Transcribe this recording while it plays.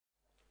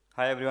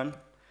Hi everyone.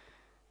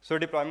 So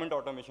deployment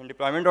automation.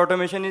 Deployment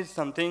automation is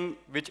something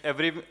which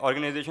every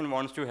organization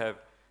wants to have.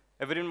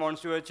 Everyone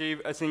wants to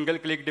achieve a single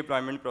click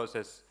deployment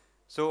process.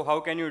 So how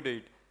can you do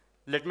it?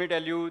 Let me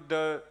tell you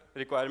the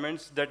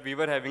requirements that we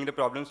were having, the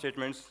problem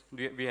statements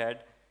we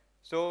had.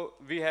 So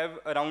we have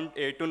around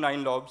 8 to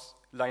 9 lobs,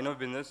 line of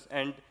business,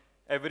 and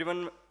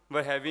everyone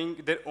were having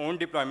their own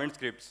deployment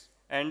scripts.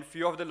 And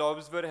few of the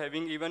lobs were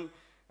having even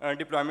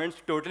deployments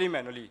totally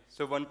manually.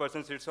 So one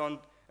person sits on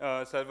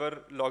server,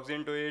 logs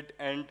into it,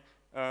 and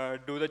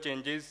do the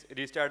changes,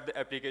 restart the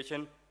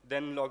application,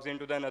 then logs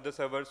into the another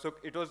server. So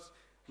it was,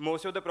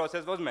 most of the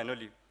process was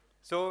manually.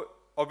 So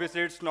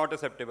obviously it's not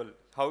acceptable.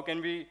 How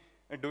can we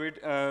do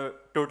it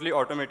totally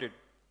automated?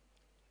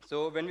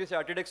 So when we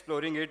started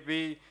exploring it,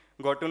 we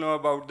got to know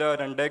about the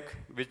rundeck,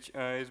 which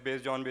is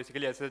based on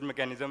basically SSH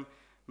mechanism,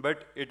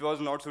 but it was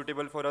not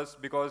suitable for us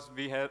because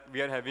we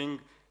are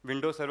having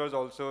Windows servers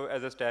also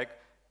as a stack.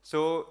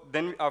 So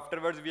then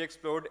afterwards we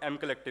explored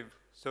mCollective.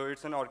 So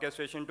it's an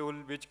orchestration tool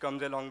which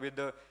comes along with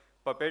the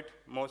Puppet.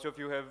 Most of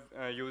you have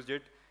used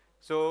it.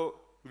 So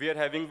we are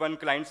having one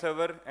client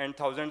server and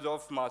thousands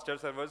of master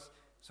servers.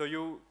 So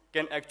you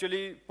can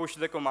actually push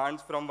the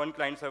commands from one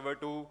client server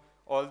to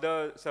all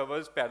the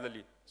servers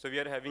parallelly. So we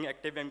are having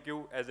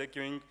ActiveMQ as a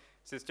queuing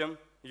system.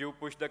 You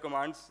push the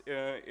commands,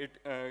 it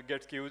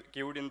gets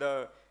queued in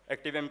the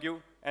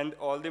ActiveMQ, and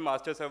all the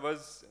master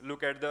servers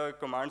look at the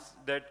commands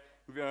that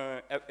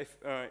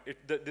if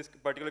this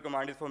particular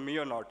command is for me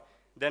or not.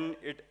 Then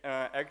it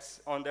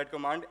acts on that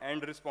command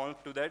and responds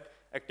to that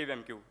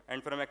ActiveMQ.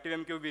 And from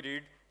ActiveMQ, we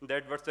read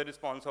that what's the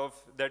response of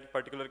that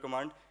particular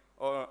command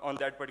on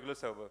that particular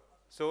server.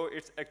 So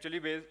it's actually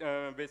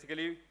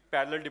basically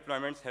parallel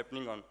deployments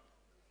happening on.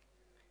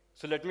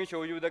 So let me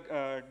show you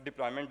the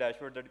deployment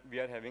dashboard that we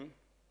are having.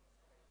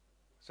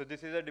 So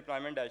this is a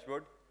deployment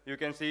dashboard. You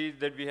can see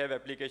that we have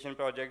application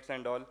projects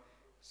and all.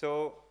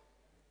 So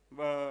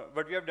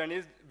what we have done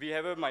is we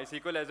have a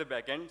MySQL as a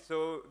backend.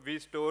 So we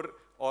store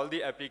all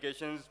the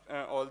applications,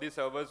 all the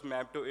servers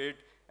mapped to it,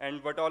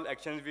 and what all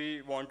actions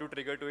we want to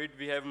trigger to it.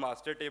 We have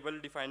master table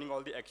defining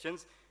all the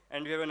actions,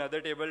 and we have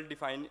another table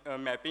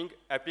mapping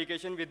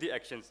application with the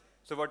actions.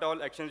 So what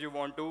all actions you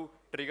want to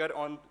trigger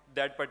on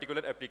that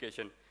particular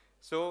application.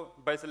 So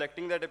by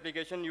selecting that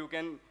application, you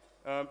can,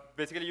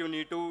 basically you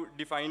need to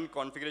define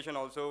configuration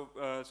also.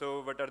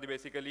 So what are the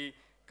basically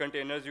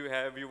containers you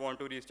want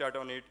to restart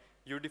on it.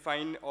 You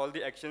define all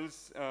the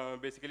actions,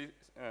 basically,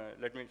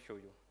 let me show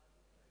you.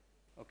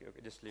 Okay,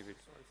 just leave it.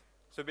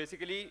 So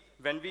basically,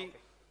 when we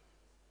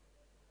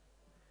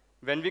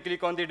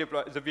click on the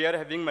deploy, so we are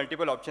having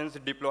multiple options: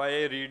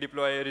 deploy,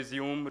 redeploy,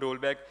 resume,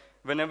 rollback.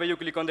 Whenever you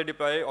click on the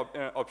deploy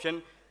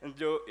option,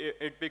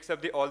 it picks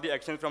up all the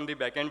actions from the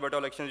backend, what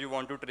all actions you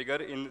want to trigger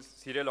in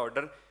serial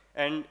order.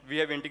 And we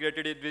have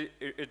integrated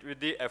it with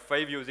the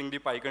F5 using the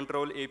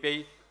PyControl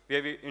API. We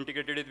have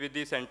integrated it with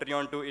the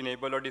Centrion to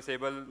enable or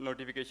disable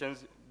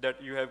notifications that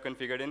you have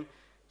configured in.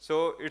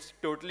 So it's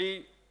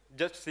totally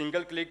just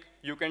single click.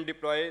 You can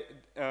deploy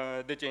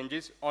the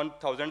changes on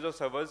thousands of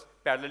servers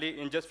parallelly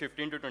in just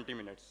 15 to 20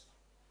 minutes.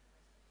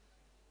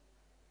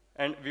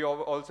 And we have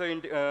also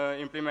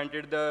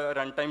implemented the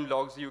runtime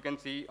logs you can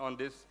see on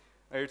this.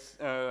 It's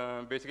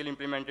basically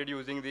implemented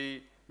using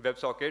the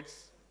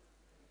WebSockets.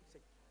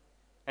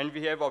 And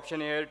we have option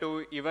here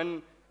to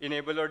even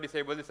enable or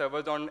disable the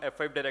servers on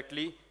F5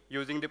 directly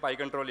using the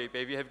PyControl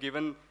API. We have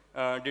given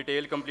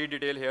complete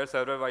detail here,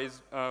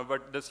 server-wise,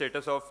 what the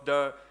status of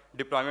the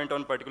deployment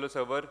on particular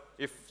server.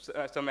 If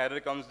some error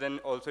comes, then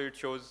also it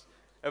shows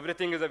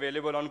everything is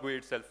available on GUI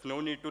itself. No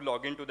need to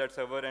log into that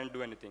server and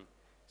do anything.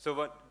 So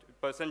what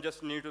person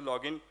just need to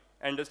log in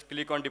and just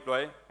click on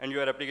deploy, and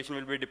your application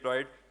will be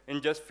deployed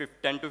in just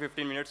 10 to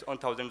 15 minutes on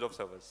thousands of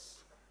servers.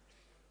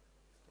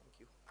 Thank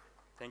you.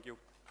 Thank you.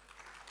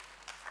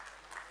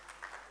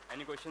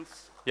 Any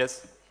questions?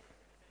 Yes.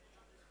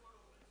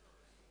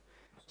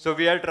 So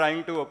we are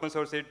trying to open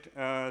source it.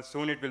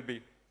 Soon it will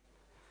be.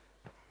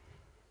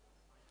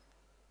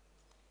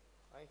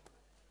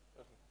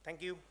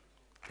 Thank you.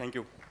 Thank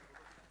you.